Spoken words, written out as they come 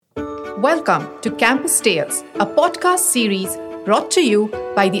Welcome to Campus Tales, a podcast series brought to you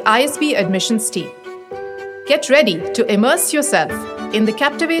by the ISB admissions team. Get ready to immerse yourself in the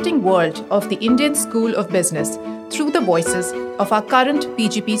captivating world of the Indian School of Business through the voices of our current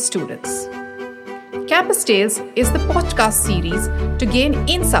PGP students. Campus Tales is the podcast series to gain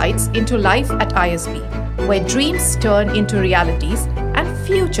insights into life at ISB, where dreams turn into realities and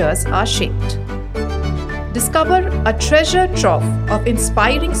futures are shaped. Discover a treasure trove of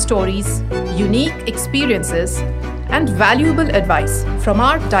inspiring stories, unique experiences, and valuable advice from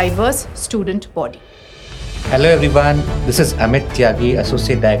our diverse student body. Hello everyone, this is Amit Tyagi,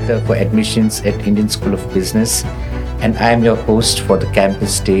 Associate Director for Admissions at Indian School of Business, and I am your host for the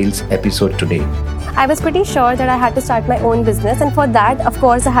Campus Tales episode today. I was pretty sure that I had to start my own business, and for that, of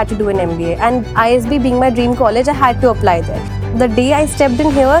course, I had to do an MBA. And ISB being my dream college, I had to apply there. The day I stepped in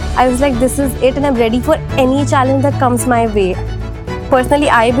here, I was like, this is it, and I'm ready for any challenge that comes my way. Personally,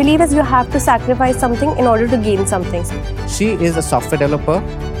 I believe is you have to sacrifice something in order to gain something. She is a software developer,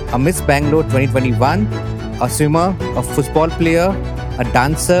 a Miss Bangalore 2021, a swimmer, a football player, a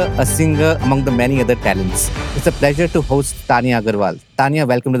dancer, a singer, among the many other talents. It's a pleasure to host Tanya Agarwal. Tanya,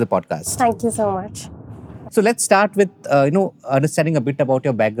 welcome to the podcast. Thank you so much. So let's start with understanding a bit about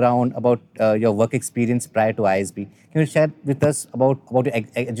your background, about your work experience prior to ISB. Can you share with us about your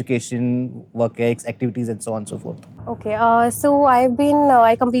education, work activities, and so on and so forth? Okay, so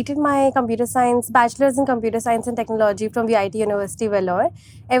I completed my computer science, bachelor's in computer science and technology from VIT University, Vellore.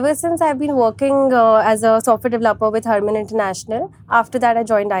 Ever since I've been working as a software developer with Herman International. After that, I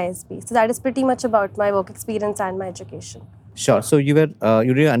joined ISB. So that is pretty much about my work experience and my education. Sure. So you did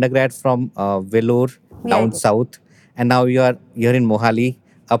your undergrad from Vellore, down south, and now you are here in Mohali,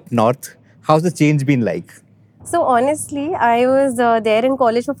 up north. How's the change been like? So honestly, I was there in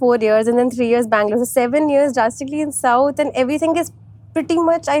college for 4 years and then 3 years Bangalore. So 7 years drastically in south, and everything is pretty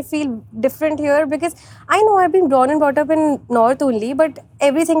much, I feel, different here because I know I've been born and brought up in north only, but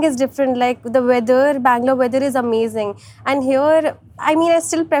everything is different. Like the weather, Bangalore weather is amazing. And here, I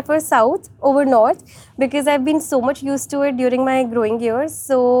still prefer south over north because I've been so much used to it during my growing years.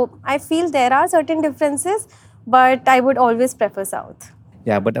 So I feel there are certain differences, but I would always prefer south.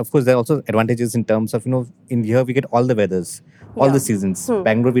 Yeah, but of course there are also advantages in terms of, in here we get all the weathers, all the seasons.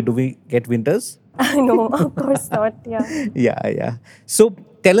 Bangalore, do we get winters? No, of course not. Yeah. Yeah. So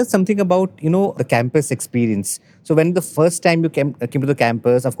tell us something about, the campus experience. So when the first time you came to the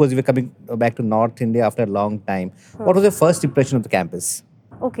campus, of course you were coming back to North India after a long time. What was your first impression of the campus?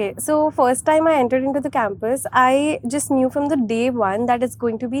 Okay, so first time I entered into the campus, I just knew from the day one that it's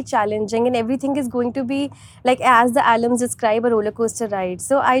going to be challenging and everything is going to be like as the alums describe, a roller coaster ride.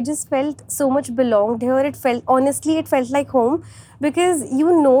 So I just felt so much belonged here. It felt like home because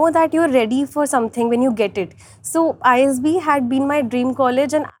you know that you're ready for something when you get it. So ISB had been my dream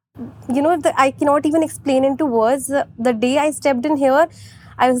college, and I cannot even explain into words. The day I stepped in here,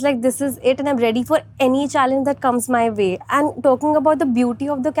 I was like, this is it, and I'm ready for any challenge that comes my way. And talking about the beauty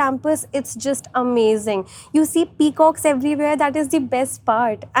of the campus, it's just amazing. You see peacocks everywhere, that is the best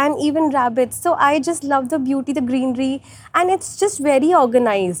part, and even rabbits. So I just love the beauty, the greenery, and it's just very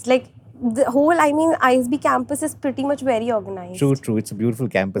organized. Like the whole, ISB campus is pretty much very organized. True. It's a beautiful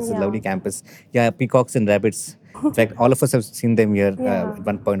campus, a lovely campus. Yeah, peacocks and rabbits. In fact, all of us have seen them here at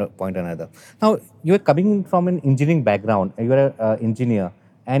one point or another. Now, you are coming from an engineering background. You are an engineer.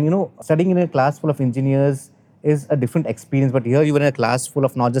 And, studying in a class full of engineers is a different experience. But here you were in a class full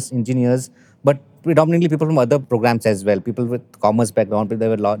of not just engineers, but predominantly people from other programs as well. People with commerce background,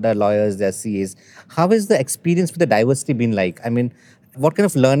 there are lawyers, there are CAs. How has the experience with the diversity been like? What kind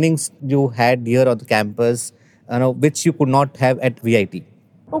of learnings you had here on the campus, which you could not have at VIT?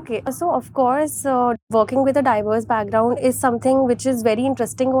 Okay, so of course, working with a diverse background is something which is very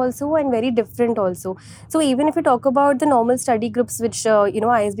interesting also and very different also. So even if we talk about the normal study groups which,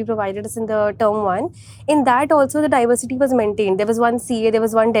 ISB provided us in the term 1, in that also the diversity was maintained. There was one CA, there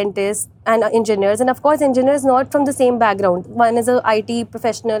was one dentist and engineers. And of course, engineers not from the same background. One is a IT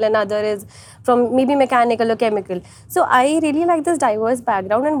professional and other is from maybe mechanical or chemical. So I really like this diverse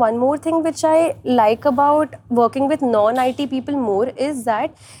background. And one more thing which I like about working with non-IT people more is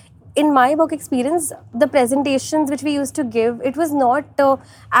that in my work experience, the presentations which we used to give, it was not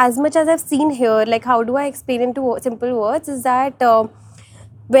as much as I've seen here. Like, how do I explain into simple words is that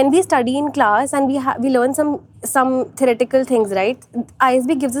when we study in class and we learn some some theoretical things, right?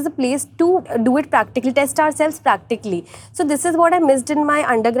 ISB gives us a place to do it practically, test ourselves practically. So this is what I missed in my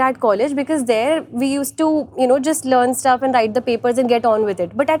undergrad college, because there we used to, just learn stuff and write the papers and get on with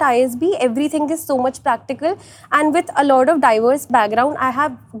it. But at ISB, everything is so much practical, and with a lot of diverse background, I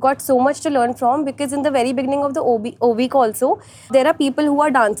have got so much to learn from, because in the very beginning of the week also, there are people who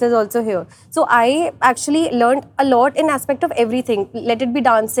are dancers also here. So I actually learned a lot in aspect of everything, let it be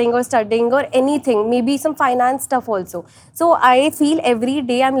dancing or studying or anything, maybe some finance stuff also. So I feel every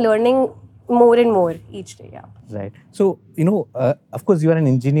day I'm learning more and more each day. Yeah. Right. So, of course, you are an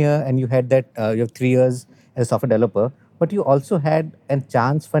engineer and you had that, you have 3 years as a software developer, but you also had a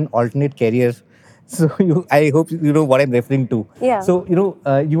chance for an alternate career. So, I hope you know what I'm referring to. Yeah. So,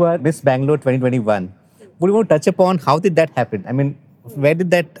 you are Miss Bangalore 2021. Would you want to touch upon how did that happen? I mean, where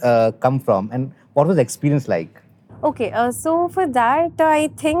did that come from and what was the experience like? Okay, so for that, I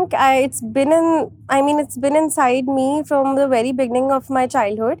think it's been inside me from the very beginning of my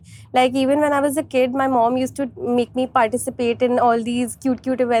childhood. Like, even when I was a kid, my mom used to make me participate in all these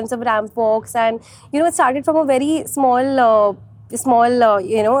cute events of ramp walks, and it started from a very small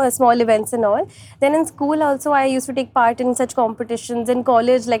events and all. Then in school also, I used to take part in such competitions. In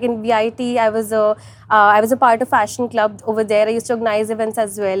college, like in VIT, I was a part of fashion club over there. I used to organize events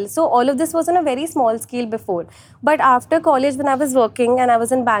as well. So all of this was on a very small scale before. But after college, when I was working and I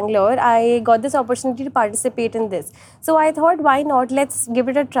was in Bangalore, I got this opportunity to participate in this. So I thought, why not? Let's give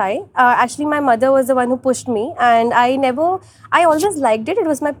it a try. Actually, my mother was the one who pushed me, and I always liked it. It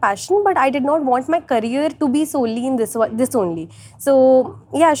was my passion, but I did not want my career to be solely in this only. So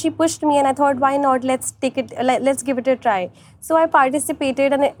yeah, she pushed me, and I thought, why not? Let's give it a try. So I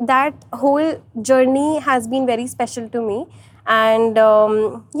participated, and that whole journey has been very special to me. And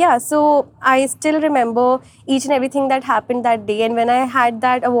yeah, so I still remember each and everything that happened that day, and when I had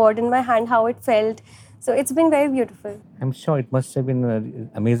that award in my hand, how it felt. So it's been very beautiful. I'm sure it must have been an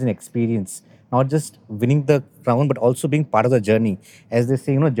amazing experience, not just winning the crown, but also being part of the journey. As they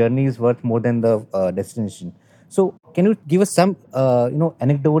say, journey is worth more than the destination. So, can you give us some,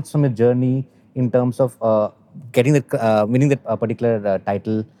 anecdotes from your journey in terms of winning that particular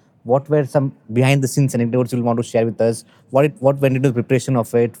title? What were some behind the scenes anecdotes you want to share with us? What went into the preparation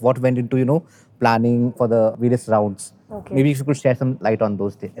of it? What went into planning for the various rounds? Okay. Maybe if you could share some light on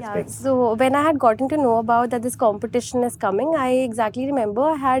those Yeah, aspects. so when I had gotten to know about that this competition is coming, I exactly remember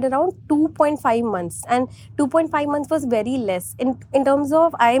I had around 2.5 months, and 2.5 months was very less in terms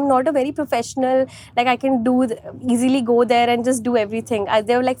of I am not a very professional, like I can easily go there and just do everything.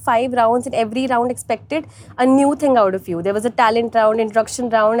 There were like 5 rounds, and every round expected a new thing out of you. There was a talent round, introduction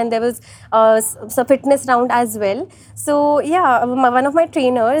round, and there was a fitness round as well. So yeah, one of my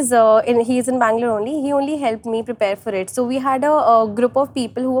trainers, he's in Bangalore only, he only helped me prepare for it. So we had a group of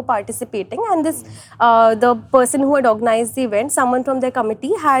people who were participating, and the person who had organized the event, someone from their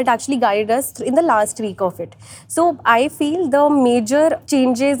committee, had actually guided us in the last week of it. So I feel the major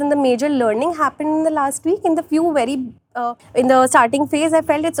changes and the major learning happened in the last week. In the starting phase, I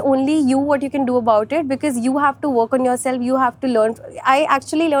felt it's only you what you can do about it, because you have to work on yourself, you have to learn. I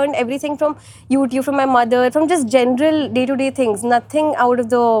actually learned everything from YouTube, from my mother, from just general day-to-day things, nothing out of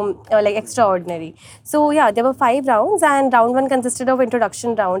the like extraordinary. So yeah, there were 5 rounds, and round 1 consisted of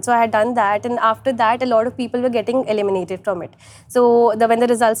introduction round. So I had done that, and after that, a lot of people were getting eliminated from it. So when the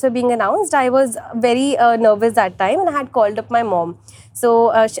results were being announced, I was very nervous that time, and I had called up my mom.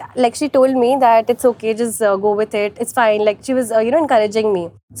 So she told me that it's okay, just go with it, it's fine. Like, she was encouraging me.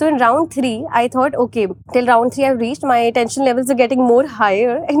 So in round 3, I thought, okay, till round 3 I've reached, my tension levels are getting more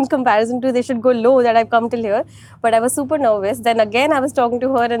higher in comparison to they should go low that I've come till here. But I was super nervous. Then again I was talking to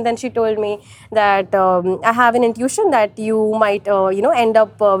her, and then she told me that I have an intuition that you might end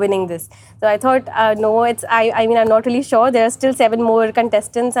up winning this. So I thought, no, I mean, I'm not really sure. There are still 7 more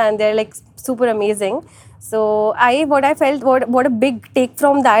contestants, and they're like super amazing. So what I felt, what a big take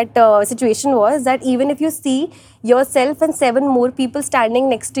from that situation was that even if you see yourself and 7 more people standing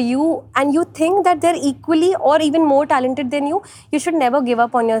next to you, and you think that they're equally or even more talented than you, you should never give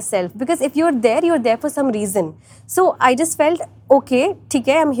up on yourself, because if you're there for some reason. So I just felt, okay,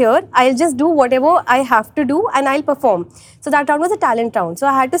 okay, I'm here, I'll just do whatever I have to do, and I'll perform. So that round was a talent round, so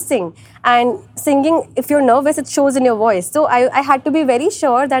I had to sing, and singing, if you're nervous, it shows in your voice. So I had to be very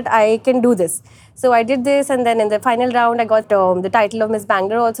sure that I can do this. So I did this, and then in the final round, I got the title of Miss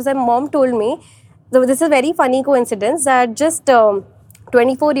Bangalore also. So my mom told me, so this is a very funny coincidence, that just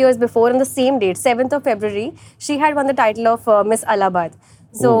 24 years before, on the same date, 7th of February, she had won the title of Miss Allahabad.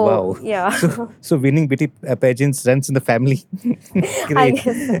 So, oh, wow. Yeah. So winning beauty pageants runs in the family. Great. I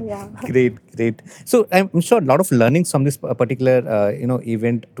guess so, yeah. Great. So I'm sure a lot of learnings from this particular,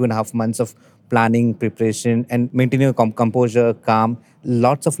 event, 2.5 months of planning, preparation, and maintaining a composure, calm.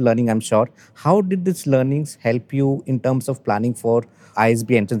 Lots of learning, I'm sure. How did these learnings help you in terms of planning for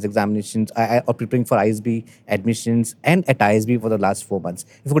ISB entrance examinations or preparing for ISB admissions and at ISB for the last 4 months?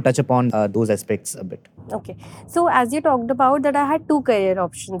 If you could touch upon those aspects a bit. Okay. So as you talked about that I had two career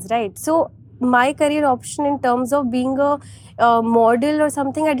options, right? So my career option in terms of being a model or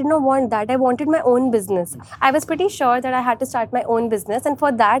something, I did not want that. I wanted my own business. I was pretty sure that I had to start my own business, and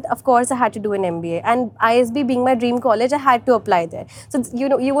for that, of course, I had to do an MBA. And ISB being my dream college, I had to apply there. So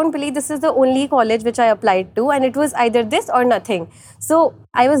you won't believe this is the only college which I applied to, and it was either this or nothing. So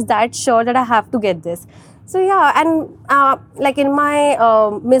I was that sure that I have to get this. So yeah, and like in my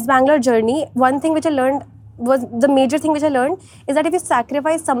Miss Bangalore journey, one thing which I learned was the major thing which I learned is that if you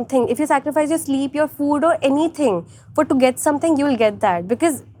sacrifice something, if you sacrifice your sleep, your food, or anything for to get something, you will get that.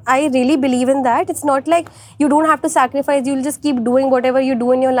 Because I really believe in that. It's not like you don't have to sacrifice. You'll just keep doing whatever you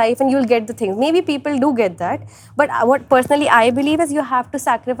do in your life, and you'll get the things. Maybe people do get that, but what personally I believe is you have to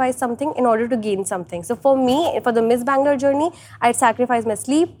sacrifice something in order to gain something. So for me, for the Miss Bangalore journey, I sacrificed my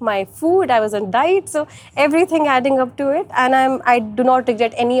sleep, my food. I was on diet, so everything adding up to it, and I do not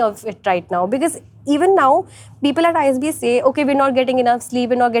regret any of it right now, because even now people at ISB say, okay, we're not getting enough sleep,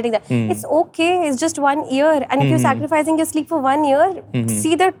 we're not getting that. It's okay, it's just 1 year, and if you're sacrificing your sleep for 1 year,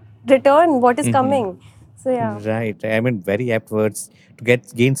 see the return what is coming. So yeah. Right. I mean, very apt words. To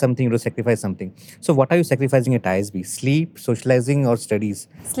gain something, to sacrifice something. So, what are you sacrificing at ISB? Sleep, socializing, or studies?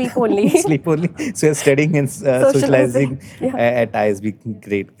 Sleep only. Sleep only. So, you're studying and socializing Yeah. at ISB.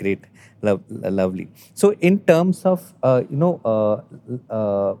 Great, great. Lovely. So, in terms of, you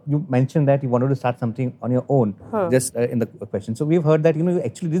mentioned that you wanted to start something on your own, just in the question. So, we've heard that, you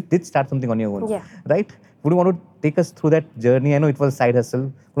actually did start something on your own, Yeah. right? Would you want to take us through that journey? I know it was a side hustle.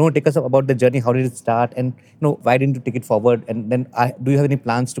 Would you want to take us about the journey? How did it start? And, why didn't you take it forward? And then, do you have any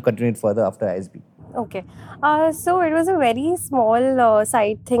plans to continue it further after ISB? Okay. So it was a very small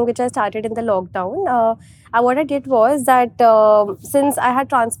side thing which I started in the lockdown. What I did was that since I had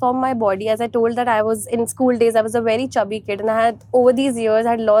transformed my body, as I told that I was in school days, I was a very chubby kid, and I had over these years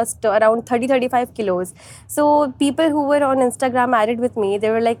I had lost around 30-35 kilos. So people who were on Instagram added with me, they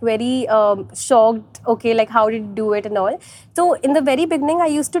were like very shocked. Okay, like how did you do it and all. So in the very beginning, I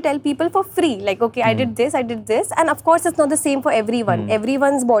used to tell people for free, like, okay, I did this, and of course it's not the same for everyone.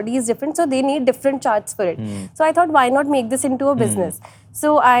 Everyone's body is different, so they need different charts for it. So I thought, why not make this into a business?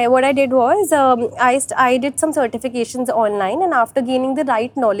 So what I did was I did some certifications online, and after gaining the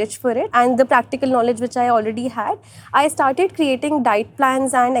right knowledge for it and the practical knowledge which I already had, I started creating diet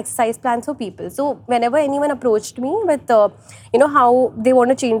plans and exercise plans for people. So whenever anyone approached me with how they want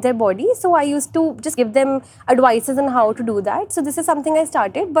to change their body, so I used to just give them advices on how to do that. So this is something I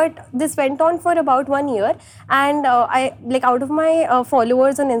started, but this went on for about 1 year, and I like out of my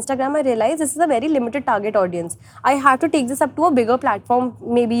followers on Instagram, I realized this is a very limited target audience. I have to take this up to a bigger platform,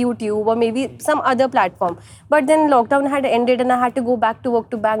 maybe YouTube or maybe some other platform. But then lockdown had ended and I had to go back to work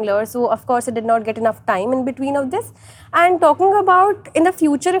to Bangalore. So of course I did not get enough time in between of this. And talking about in the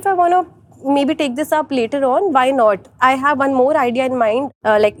future, if I want to maybe take this up later on, why not? I have one more idea in mind,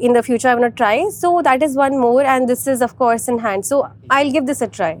 like in the future I want to try. So that is one more, and this is of course in hand. So I'll give this a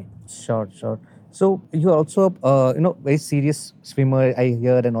try. Sure, sure. So you're also, very serious swimmer, I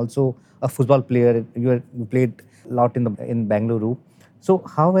hear, and also a football player. You played a lot in Bangalore. So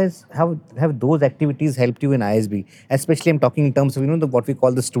how have those activities helped you in ISB? Especially, I'm talking in terms of what we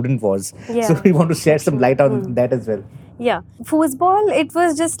call the student wars. Yeah. So we want to share some light on that as well. Yeah, football, it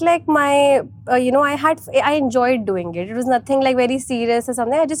was just like my, I enjoyed doing it. It was nothing like very serious or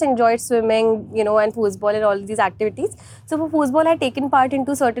something. I just enjoyed swimming, and football and all these activities. So for football, I had taken part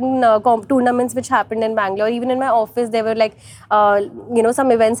into certain tournaments which happened in Bangalore. Even in my office, there were like,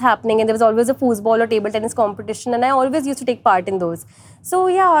 some events happening, and there was always a football or table tennis competition, and I always used to take part in those. So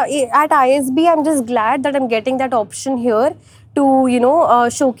yeah, at ISB, I'm just glad that I'm getting that option here to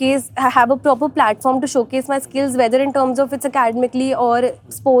showcase, have a proper platform to showcase my skills, whether in terms of it's academically or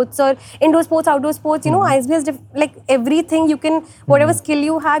sports or indoor sports, outdoor sports. ISB has like everything. You can, whatever skill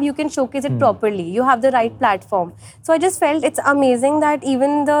you have, you can showcase it properly. You have the right platform. So I just felt it's amazing that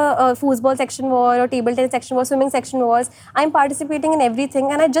even the football section was, or table tennis section was, swimming section was, I'm participating in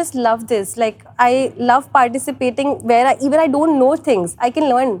everything, and I just love this. Like I love participating where even I don't know things, I can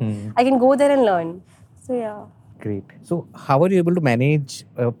learn. I can go there and learn. So yeah. Great. So, how are you able to manage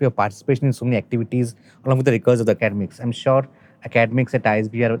your participation in so many activities along with the rigors of the academics? I'm sure academics at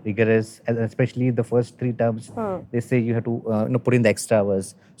ISB are rigorous, and especially the first 3 terms. They say you have to put in the extra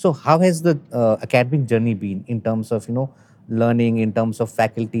hours. So, how has the academic journey been in terms of learning, in terms of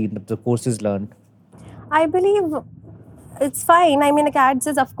faculty, in the courses learned? I believe it's fine. I mean, academics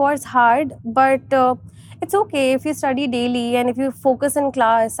is of course hard, but it's okay if you study daily and if you focus in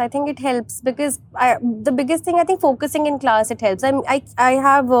class. I think it helps because the biggest thing, I think, focusing in class, it helps. I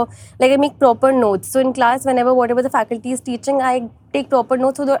have like I make proper notes. So in class, whenever whatever the faculty is teaching, I take proper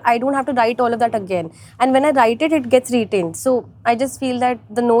notes so that I don't have to write all of that again. And when I write it, it gets retained. So I just feel that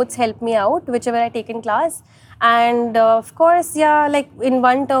the notes help me out, whichever I take in class. And of course, yeah, like in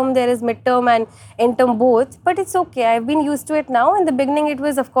one term there is midterm and end term both, but it's okay. I've been used to it now. In the beginning, it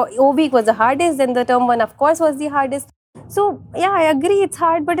was, of course, O week was the hardest, then the term one, of course, was the hardest. So yeah, I agree, it's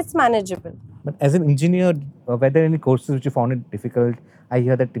hard, but it's manageable. But as an engineer, were there any courses which you found it difficult? I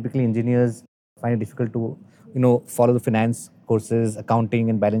hear that typically engineers find it difficult to, follow the finance courses,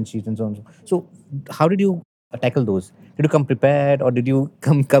 accounting and balance sheets and so on. So, how did you tackle those? Did you come prepared, or did you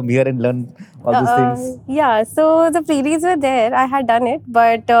come here and learn all these things? Yeah, so the prereads were there. I had done it,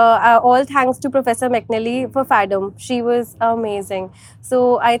 but all thanks to Professor McNally for FADM. She was amazing.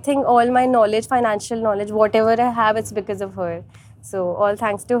 So I think all my knowledge, financial knowledge, whatever I have, it's because of her. So all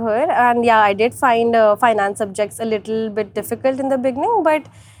thanks to her. And yeah, I did find finance subjects a little bit difficult in the beginning, but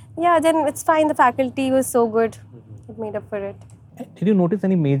yeah, then it's fine. The faculty was so good. It made up for it. Did you notice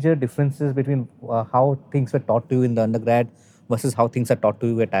any major differences between how things were taught to you in the undergrad versus how things are taught to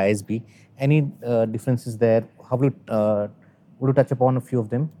you at ISB? Any differences there? How would you touch upon a few of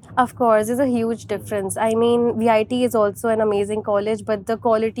them? Of course, there's a huge difference. I mean, VIT is also an amazing college, but the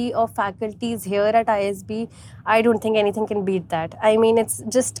quality of faculties here at ISB, I don't think anything can beat that. I mean, it's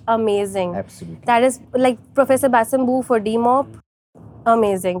just amazing. Absolutely. That is like Professor Basambu for DMOP,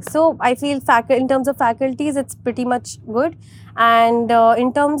 amazing. So I feel in terms of faculties, it's pretty much good. And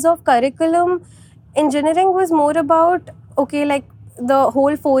in terms of curriculum, engineering was more about, okay, like the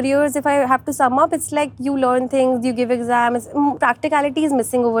whole 4 years, if I have to sum up, it's like you learn things, you give exams. Practicality is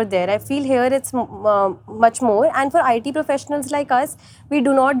missing over there. I feel here it's much more. And for IT professionals like us, we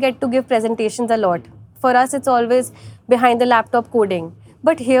do not get to give presentations a lot. For us, it's always behind the laptop coding.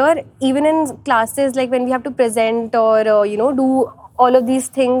 But here, even in classes, like when we have to present or do all of these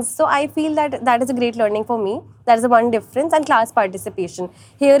things, so I feel that that is a great learning for me. That is the one difference. And class participation,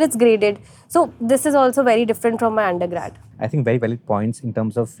 here it's graded, so this is also very different from my undergrad. I think very valid points in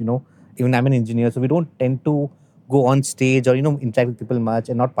terms of, even I'm an engineer, so we don't tend to go on stage or, interact with people much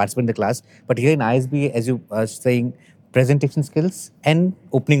and not participate in the class. But here in ISB, as you are saying, presentation skills and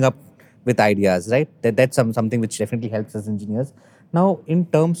opening up with ideas, right? That's something which definitely helps us engineers. Now, in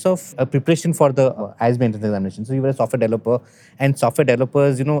terms of preparation for the ISB entrance examination, so you were a software developer, and software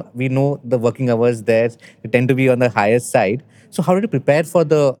developers, we know the working hours there, they tend to be on the higher side. So, how did you prepare for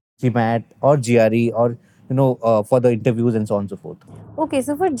the GMAT or GRE or for the interviews and so on and so forth? Okay,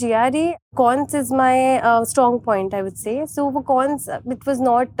 so for GRE, cons is my strong point, I would say. So for cons, it was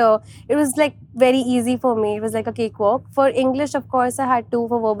not, it was like very easy for me. It was like a cakewalk. For English, of course, I had to.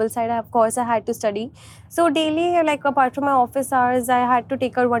 For verbal side, of course, I had to study. So daily, like apart from my office hours, I had to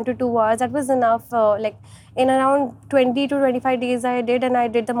take out 1 to 2 hours. That was enough. Like in around 20 to 25 days, I did, and I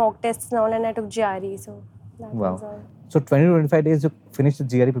did the mock tests and all, and I took GRE. So that was Wow. all. So 20 to 25 days you finished the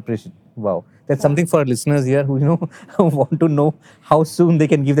GRE preparation. Wow. That's something for our listeners here who, want to know how soon they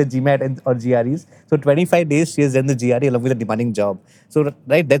can give the GMAT or GREs. So 25 days she has done the GRE along with a demanding job. So,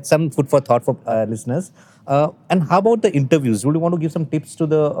 right, that's some food for thought for listeners. And how about the interviews? Would you want to give some tips to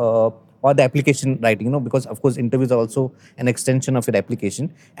the or the application writing, because of course interviews are also an extension of your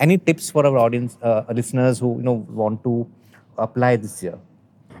application. Any tips for our audience, listeners who, want to apply this year?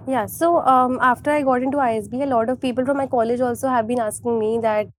 Yeah, so after I got into ISB, a lot of people from my college also have been asking me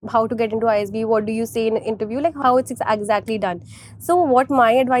that how to get into ISB, what do you say in an interview, like how it's exactly done. So what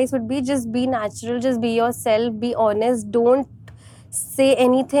my advice would be, just be natural, just be yourself, be honest, don't say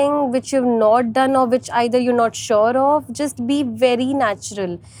anything which you've not done or which either you're not sure of. Just be very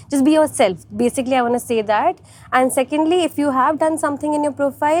natural, just be yourself. Basically, I want to say that. And secondly, if you have done something in your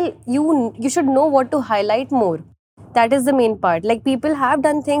profile, you should know what to highlight more. That is the main part. Like people have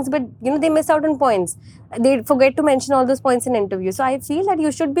done things, but they miss out on points. They forget to mention all those points in interview. So I feel that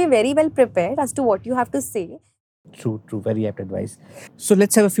you should be very well prepared as to what you have to say. True, true. Very apt advice. So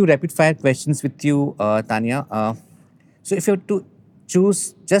let's have a few rapid fire questions with you, Tanya. So if you were to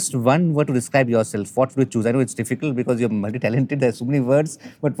choose just one word to describe yourself, what would you choose? I know it's difficult because you're multi-talented. There's so many words,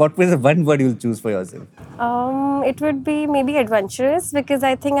 but what was the one word you'll choose for yourself? It would be maybe adventurous, because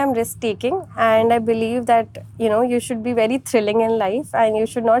I think I'm risk taking, and I believe that you should be very thrilling in life and you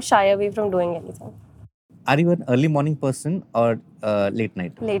should not shy away from doing anything. Are you an early morning person or late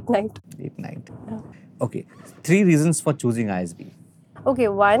night? Late night. Late night. Okay. 3 reasons for choosing ISB. Okay,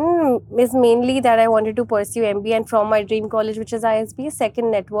 one is mainly that I wanted to pursue MBA and from my dream college, which is ISB. Second,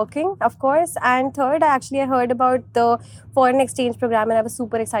 networking, of course. And third, I heard about the foreign exchange program and I was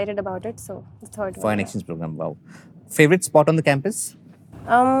super excited about it. So the third one. Foreign exchange program, wow. Favorite spot on the campus?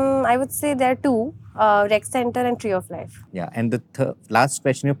 I would say there are two, Rec Center and Tree of Life. Yeah, and the last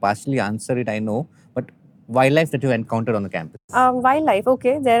question, you partially answered it, I know, but wildlife that you encountered on the campus? Wildlife,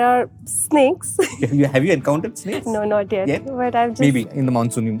 okay. There are snakes. Have you encountered snakes? No, not yet. But I've just... Maybe in the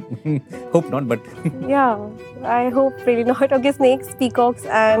monsoon. Hope not, but... Yeah, I hope really not. Okay, snakes, peacocks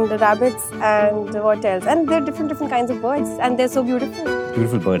and rabbits and what else? And there are different kinds of birds and they're so beautiful.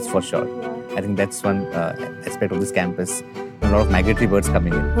 Beautiful birds, for sure. I think that's one aspect of this campus. A lot of migratory birds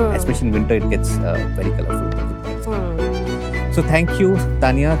coming in. Especially in winter, it gets very colorful. So thank you,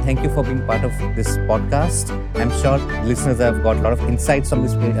 Tanya. Thank you for being part of this podcast. I'm sure listeners have got a lot of insights from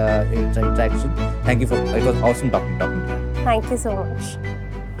this interaction. Thank you it was awesome talking to you. Thank you so much.